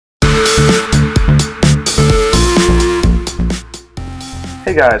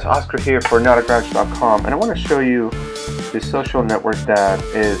Hey guys, Oscar here for notagraduate.com, and I want to show you this social network that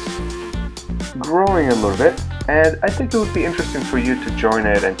is growing a little bit, and I think it would be interesting for you to join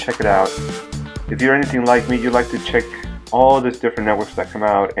it and check it out. If you're anything like me, you like to check all these different networks that come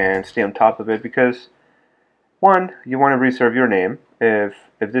out and stay on top of it because, one, you want to reserve your name. If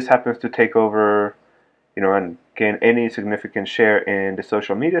this happens to take over, and gain any significant share in the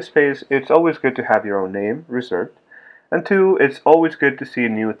social media space, it's always good to have your own name reserved. And two, it's always good to see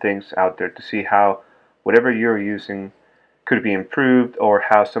new things out there, to see how whatever you're using could be improved or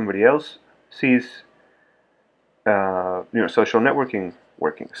how somebody else sees social networking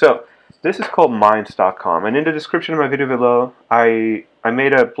working. So this is called minds.com, and in the description of my video below, I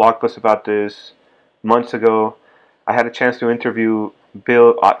made a blog post about this months ago. I had a chance to interview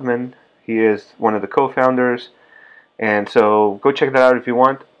Bill Ottman. He is one of the co-founders, and so go check that out if you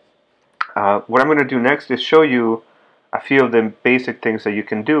want. What I'm going to do next is show you a few of the basic things that you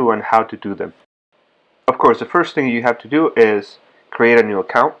can do and how to do them. Of course, the first thing you have to do is create a new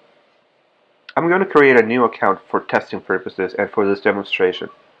account. I'm going to create a new account for testing purposes and for this demonstration.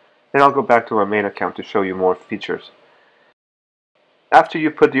 Then I'll go back to my main account to show you more features. After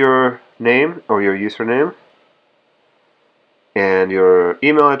you put your name or your username and your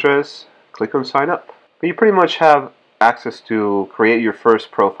email address, click on sign up. But you pretty much have access to create your first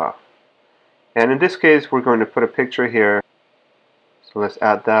profile. And in this case, we're going to put a picture here. So let's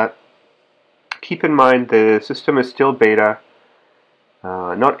add that. Keep in mind the system is still beta.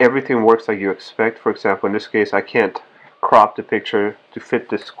 Not everything works like you expect. For example, in this case, I can't crop the picture to fit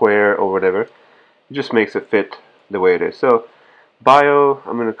the square or whatever. It just makes it fit the way it is. So bio,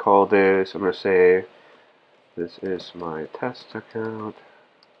 I'm going to call this, I'm going to say, this is my test account.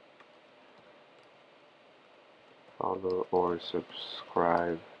 Follow or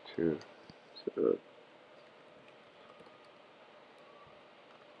subscribe to.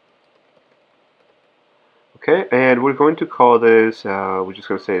 Okay, and we're going to call this, we're just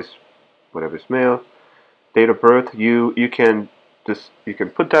going to say it's whatever is male. Date of birth, you can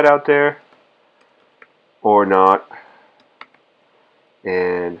put that out there or not,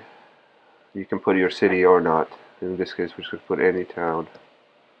 and you can put your city or not. In this case, we're just going to put any town.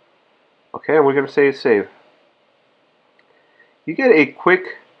 Okay, and we're going to say save. You get a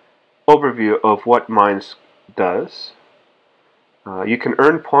quick overview of what Minds does. You can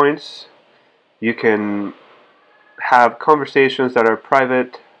earn points. You can have conversations that are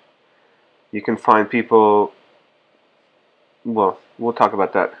private. You can find people. Well, we'll talk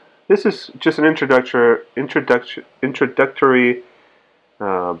about that. This is just an introductory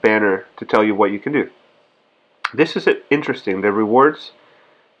banner to tell you what you can do. This is interesting. The rewards,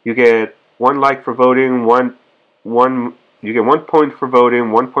 you get 1 like for voting, you get 1 point for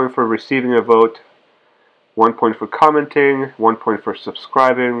voting, 1 point for receiving a vote, 1 point for commenting, 1 point for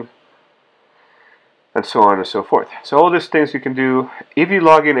subscribing, and so on and so forth. So all these things you can do. If you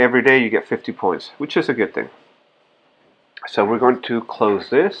log in every day, you get 50 points, which is a good thing. So we're going to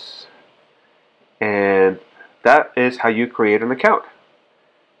close this, and that is how you create an account.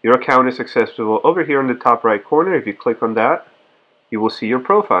 Your account is accessible over here in the top right corner. If you click on that, you will see your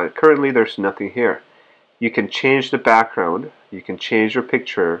profile. Currently, there's nothing here. You can change the background, you can change your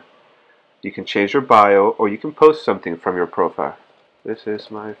picture, you can change your bio, or you can post something from your profile. This is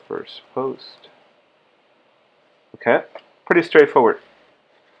my first post. Okay, pretty straightforward.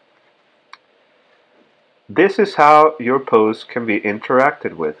 This is how your post can be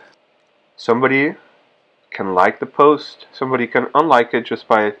interacted with. Somebody can like the post, somebody can unlike it just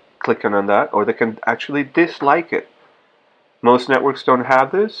by clicking on that, or they can actually dislike it. Most networks don't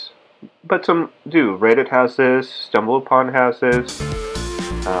have this, but some do. Reddit has this, StumbleUpon has this,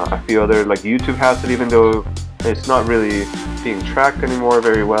 a few other, like YouTube has it, even though it's not really being tracked anymore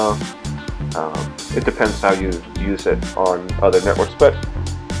very well. It depends how you use it on other networks, but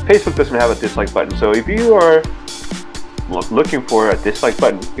Facebook doesn't have a dislike button. So if you are looking for a dislike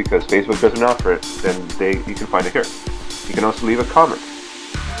button because Facebook doesn't offer it, then you can find it here. You can also leave a comment.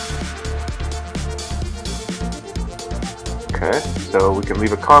 Okay, so we can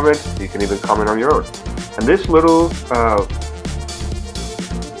leave a comment, you can even comment on your own. And this little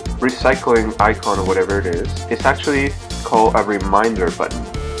recycling icon or whatever it is, it's actually called a reminder button.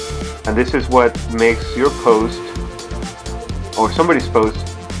 And this is what makes your post or somebody's post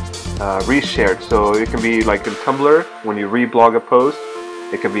reshared. So it can be like in Tumblr when you reblog a post.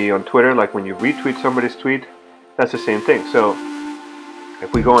 It can be on Twitter like when you retweet somebody's tweet. That's the same thing. So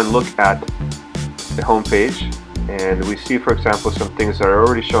if we go and look at the home page, and we see, for example, some things that are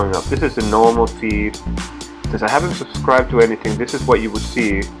already showing up. This is the normal feed. Since I haven't subscribed to anything, this is what you would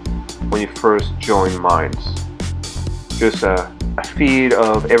see when you first join Minds. Just a a feed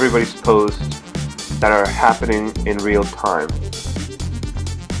of everybody's posts that are happening in real time.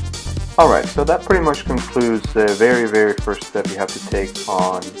 Alright, so that pretty much concludes the very first step you have to take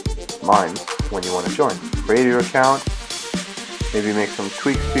on Minds when you want to join. Create your account, maybe make some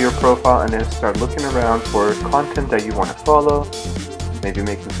tweaks to your profile, and then start looking around for content that you want to follow, maybe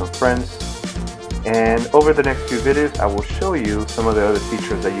making some friends. And over the next few videos, I will show you some of the other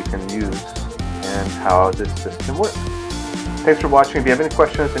features that you can use and how this system works. Thanks for watching. If you have any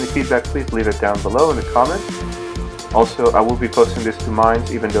questions, any feedback, please leave it down below in the comments. Also, I will be posting this to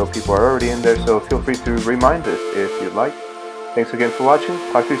Minds even though people are already in there, so feel free to remind us if you'd like. Thanks again for watching.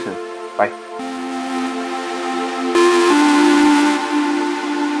 Talk to you soon. Bye.